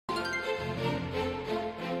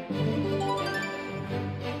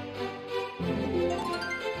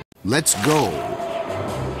Let's go.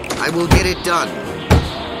 I will get it done.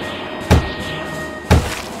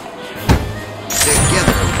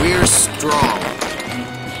 Together, we're strong.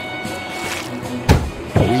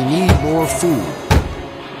 We need more food.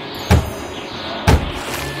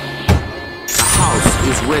 The house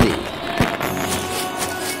is ready.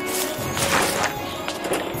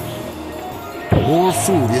 More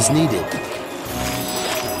food is needed.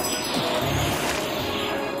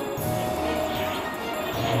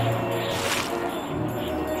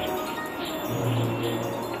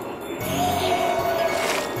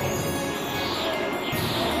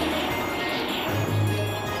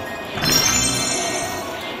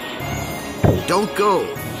 Don't go.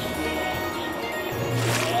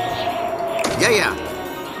 Yeah.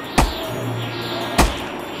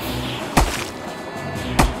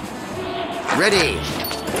 Ready.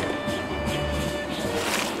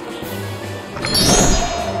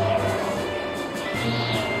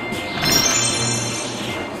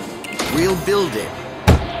 We'll build it.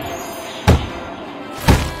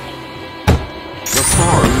 The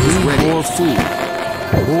farm is ready. More food.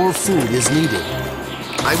 More food is needed.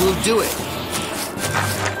 I will do it.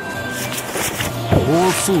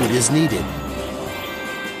 More food is needed.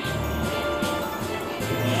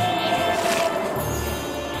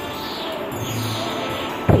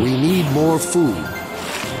 We need more food.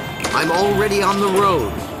 I'm already on the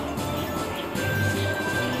road.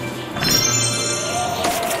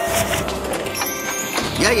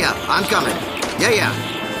 Yeah, I'm coming. Yeah.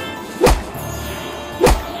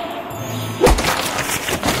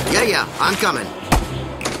 Yeah, I'm coming.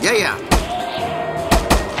 Yeah.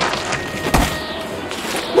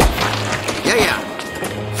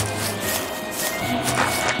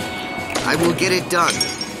 I will get it done.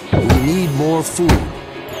 We need more food.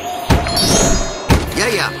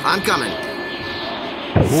 Yeah, I'm coming.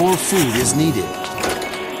 More food is needed.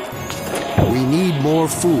 We need more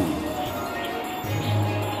food.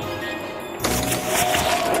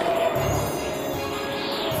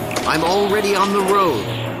 I'm already on the road.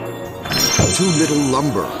 Too little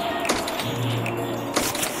lumber.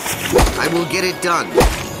 I will get it done.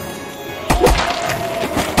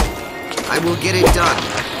 I will get it done.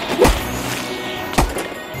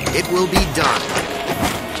 It will be done.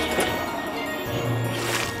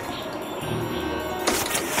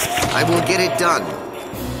 I will get it done.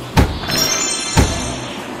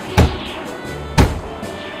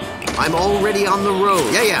 I'm already on the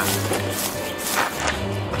road. Yeah.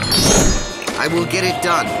 I will get it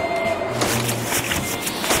done.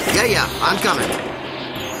 Yeah, I'm coming.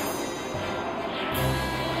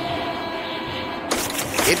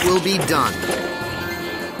 It will be done.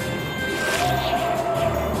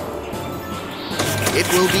 It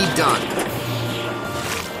will be done.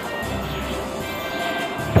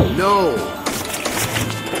 No.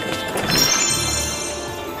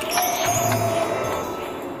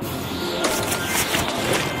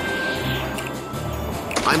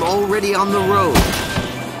 I'm already on the road.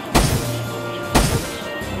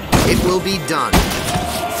 It will be done.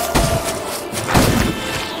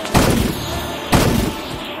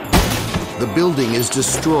 The building is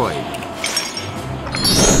destroyed.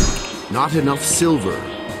 Not enough silver.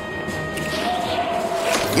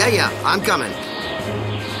 Yeah, I'm coming.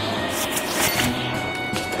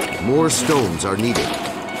 More stones are needed.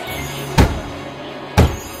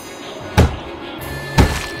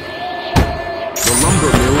 The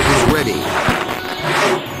lumber mill is ready.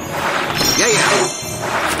 Yeah.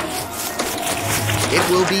 It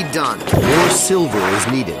will be done. More silver is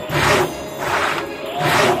needed.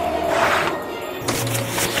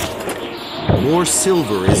 More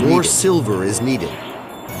silver is needed.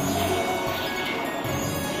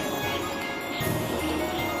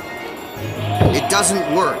 It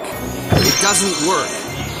doesn't work. It doesn't work.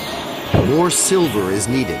 More silver is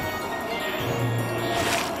needed.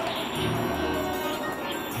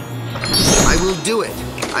 I will do it.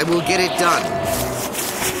 I will get it done.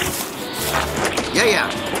 Yeah.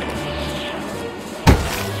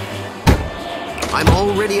 I'm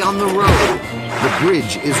already on the road. The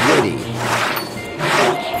bridge is ready.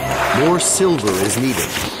 More silver is needed.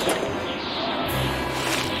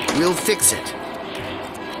 We'll fix it.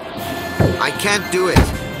 I can't do it.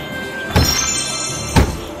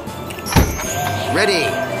 Ready.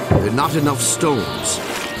 There are not enough stones.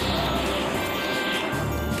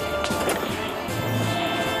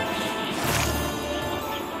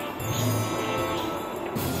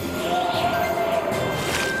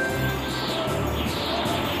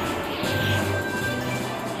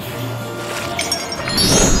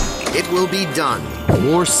 It will be done.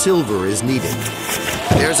 More silver is needed.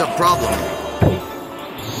 There's a problem.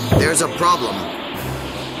 There's a problem.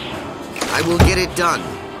 I will get it done.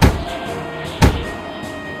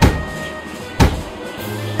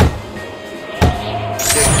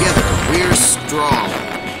 Together, we're strong.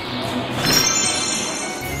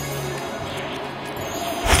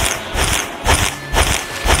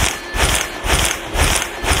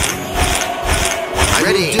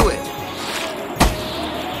 Ready. Do it.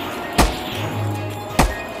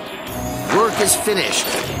 Work is finished.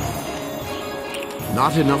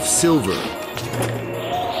 Not enough silver.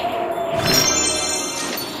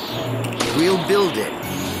 We'll build it.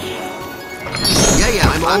 Yeah,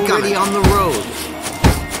 I'm already on the road.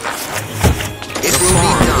 It will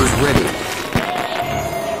be done. Is ready.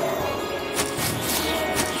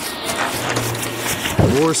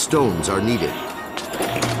 More stones are needed.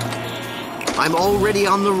 I'm already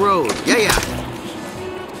on the road. Yeah.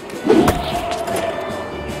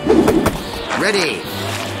 Ready.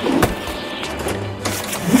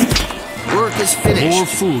 Work is finished. More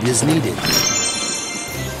food is needed.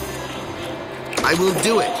 I will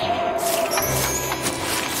do it.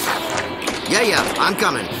 Yeah, I'm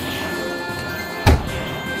coming.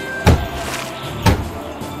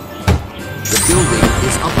 The building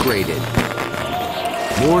is upgraded.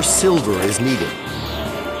 More silver is needed.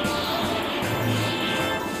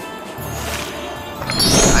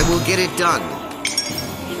 I will get it done.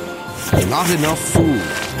 Not enough food.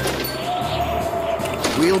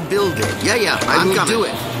 We'll build it. Yeah, I will do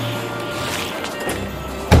it.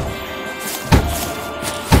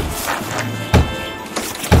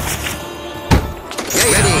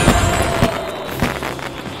 Ready.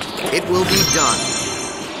 It will be done.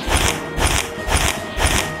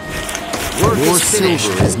 Work More is finished.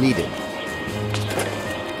 silver is needed.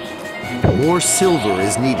 More silver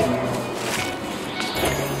is needed.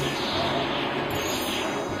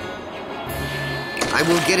 I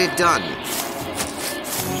will get it done.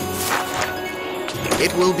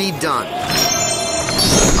 It will be done.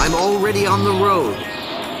 I'm already on the road.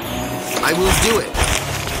 I will do it.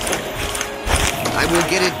 I will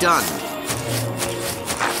get it done.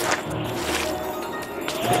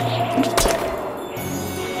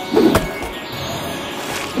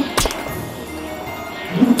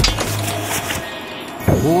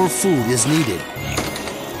 More food is needed.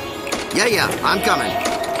 Yeah, I'm coming.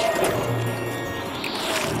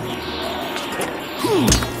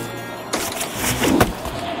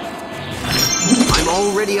 I'm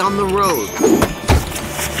already on the road.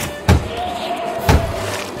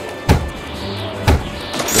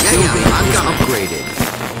 Yeah, I'm coming. Upgraded.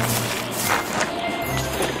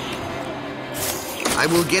 I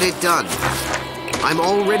will get it done. I'm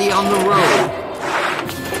already on the road.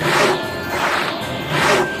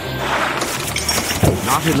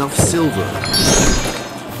 Not enough silver.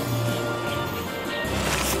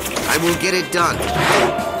 I will get it done.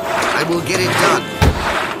 I will get it done.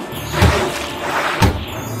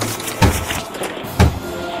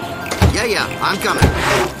 Yeah, I'm coming.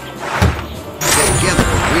 Together,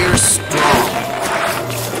 we're strong.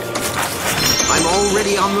 I'm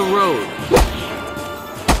already on the road.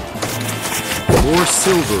 More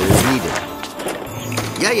silver is needed.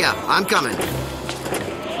 Yeah, I'm coming.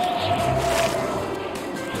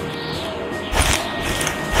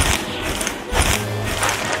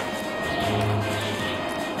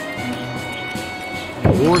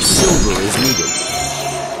 More silver is needed.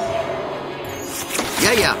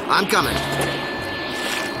 Yeah, I'm coming.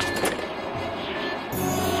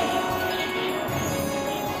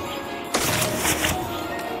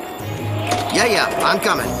 Yeah, I'm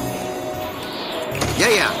coming.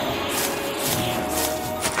 Yeah.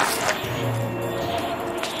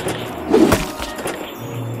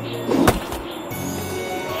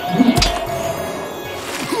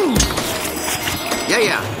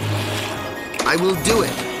 Yeah. I will do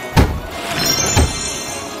it.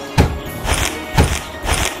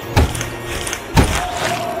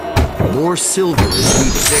 More silver is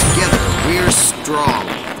needed. Together, we're strong.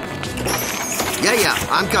 Yeah,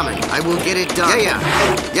 I'm coming. I will get it done. Yeah.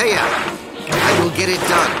 I will get it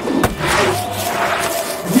done.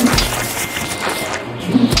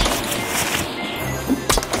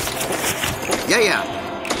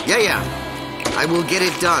 Yeah. I will get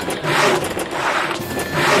it done.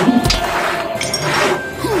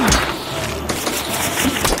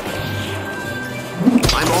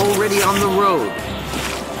 I'm already on the road.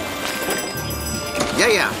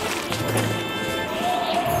 Yeah.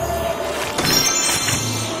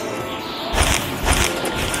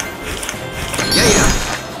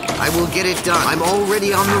 I will get it done. I'm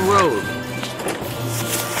already on the road.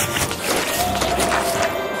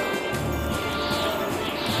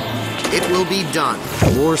 It will be done.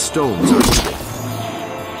 More stones are needed.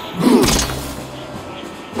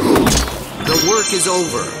 work is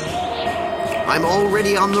over. I'm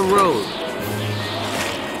already on the road.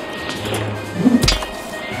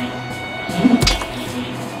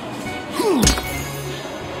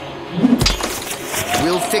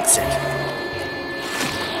 We'll fix it.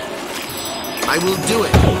 I will do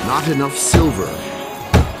it. Not enough silver.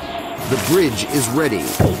 The bridge is ready.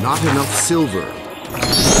 Not enough silver.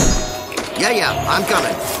 Yeah, I'm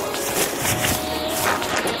coming.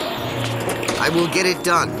 I will get it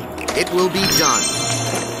done. It will be done.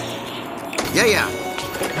 Yeah.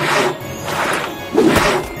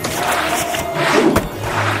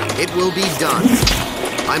 It will be done.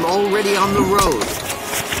 I'm already on the road.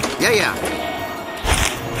 Yeah.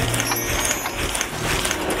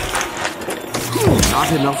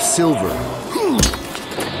 Not enough silver.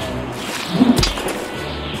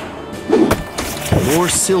 More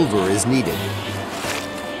silver is needed.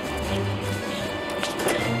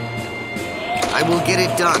 I will get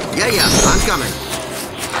it done. Yeah, I'm coming.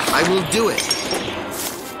 I will do it.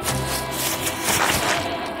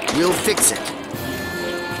 We'll fix it.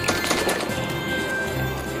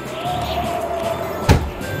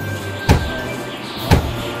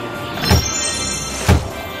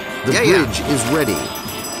 The bridge is ready.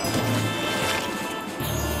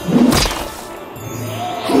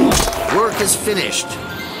 Work is finished.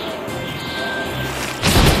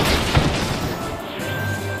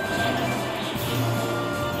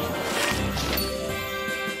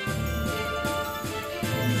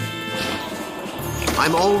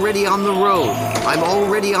 I'm already on the road. I'm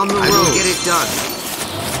already on the road. I will get it done.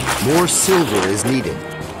 More silver is needed.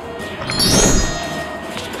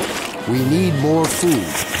 We need more food.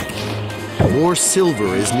 More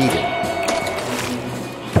silver is needed.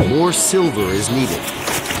 More silver is needed.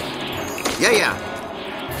 Yeah.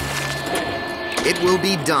 It will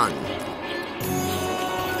be done.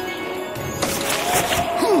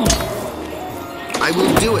 I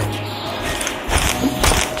will do it.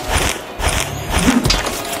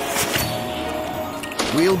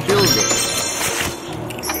 We'll build it.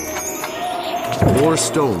 More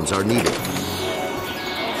stones are needed.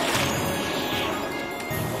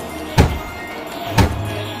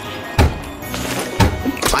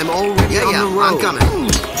 I'm already on the road. I'm coming.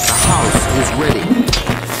 The house is ready.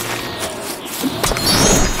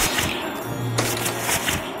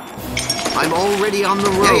 I'm already on the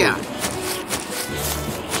road. Yeah.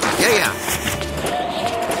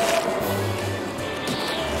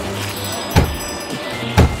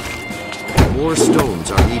 More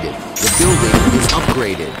stones are needed. The building is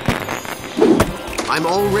upgraded. I'm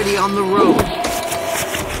already on the road.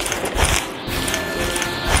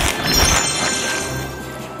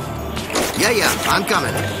 Yeah, I'm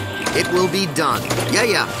coming. It will be done.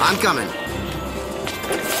 Yeah, I'm coming.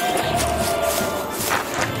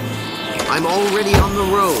 I'm already on the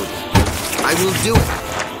road. I will do it.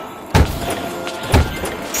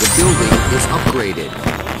 The building is upgraded.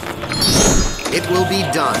 It will be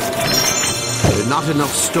done. There are not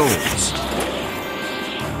enough stones.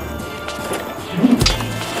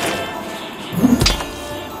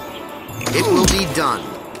 It will be done.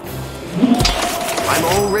 I'm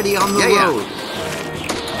already on the road.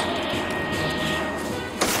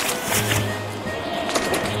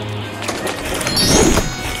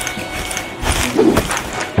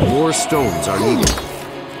 More stones are needed.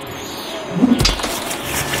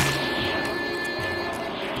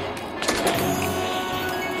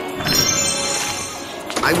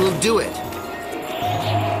 I will do it.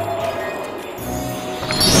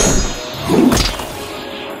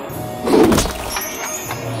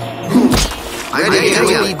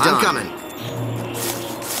 I'm coming.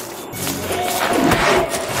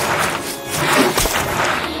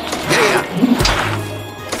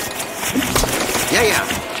 Yeah.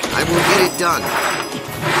 I will get it done.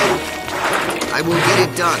 I will get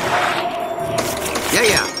it done.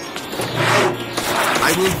 Yeah.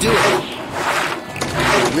 I will do it.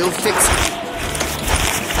 We'll fix it.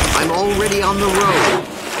 I'm already on the road.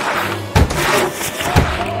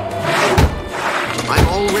 I'm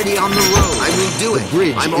already on the road. I will do it. The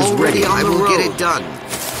bridge I'm is already ready. on the road. I will get it done.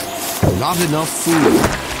 Not enough food.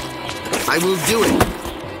 I will do it.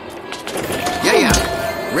 Yeah.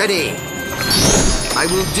 Ready. I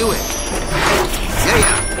will do it.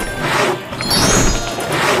 Yeah.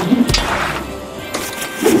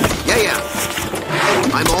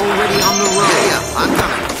 I'm already on the road. Yeah. I'm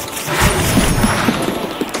coming.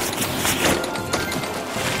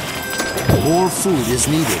 More food is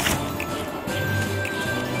needed.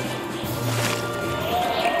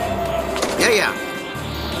 Yeah.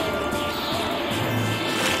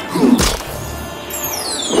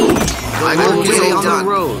 I'm already on the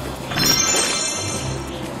road.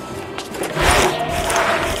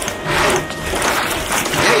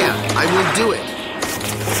 I will do it.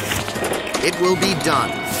 It will be done.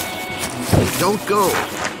 Don't go.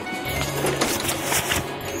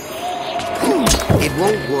 It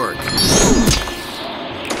won't work.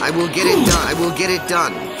 I will get it done. I will get it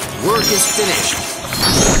done. Work is finished.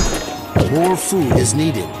 More food is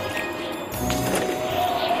needed.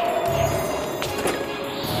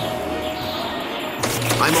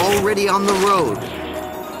 I'm already on the road.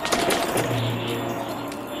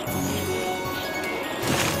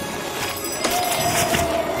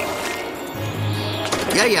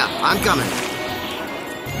 Yeah, I'm coming.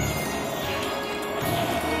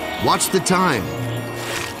 Watch the time.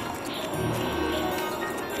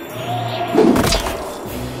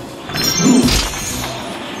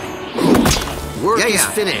 Work is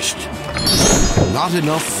finished. Not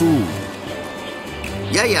enough food.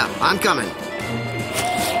 Yeah, I'm coming.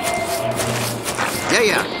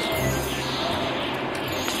 Yeah.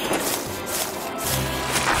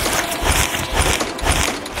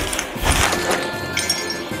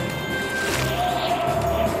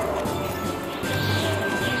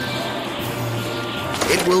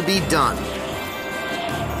 It will be done.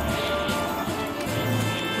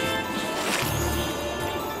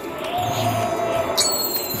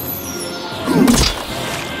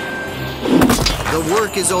 The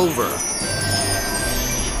work is over.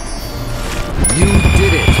 You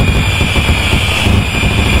did it.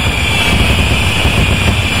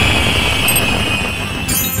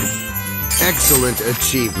 Excellent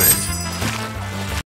achievement.